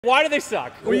Why do they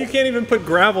suck? Well, you can't even put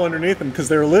gravel underneath them because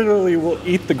they literally will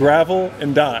eat the gravel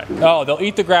and die. Oh, they'll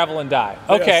eat the gravel and die.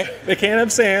 Okay. Yes. They can't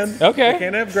have sand. Okay. They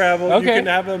can't have gravel. Okay. You can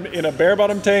have them in a bare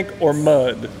bottom tank or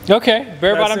mud. Okay.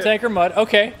 Bare bottom it. tank or mud.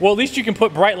 Okay. Well, at least you can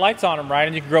put bright lights on them, right?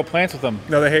 And you can grow plants with them.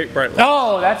 No, they hate bright lights.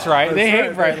 Oh, that's right. They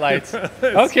hate bright lights.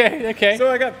 Okay. Okay.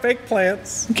 So I got fake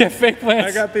plants. Okay. Fake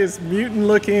plants. I got this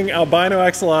mutant-looking albino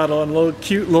axolotl and a little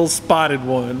cute little spotted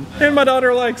one. And my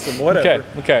daughter likes them. Whatever.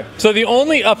 Okay. Okay. So the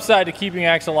only upside to keeping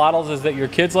axolotls is that your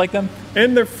kids like them?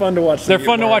 And they're fun to watch. They're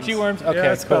fun to watch eat worms? Okay. Yeah,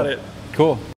 that's cool. about it. Cool.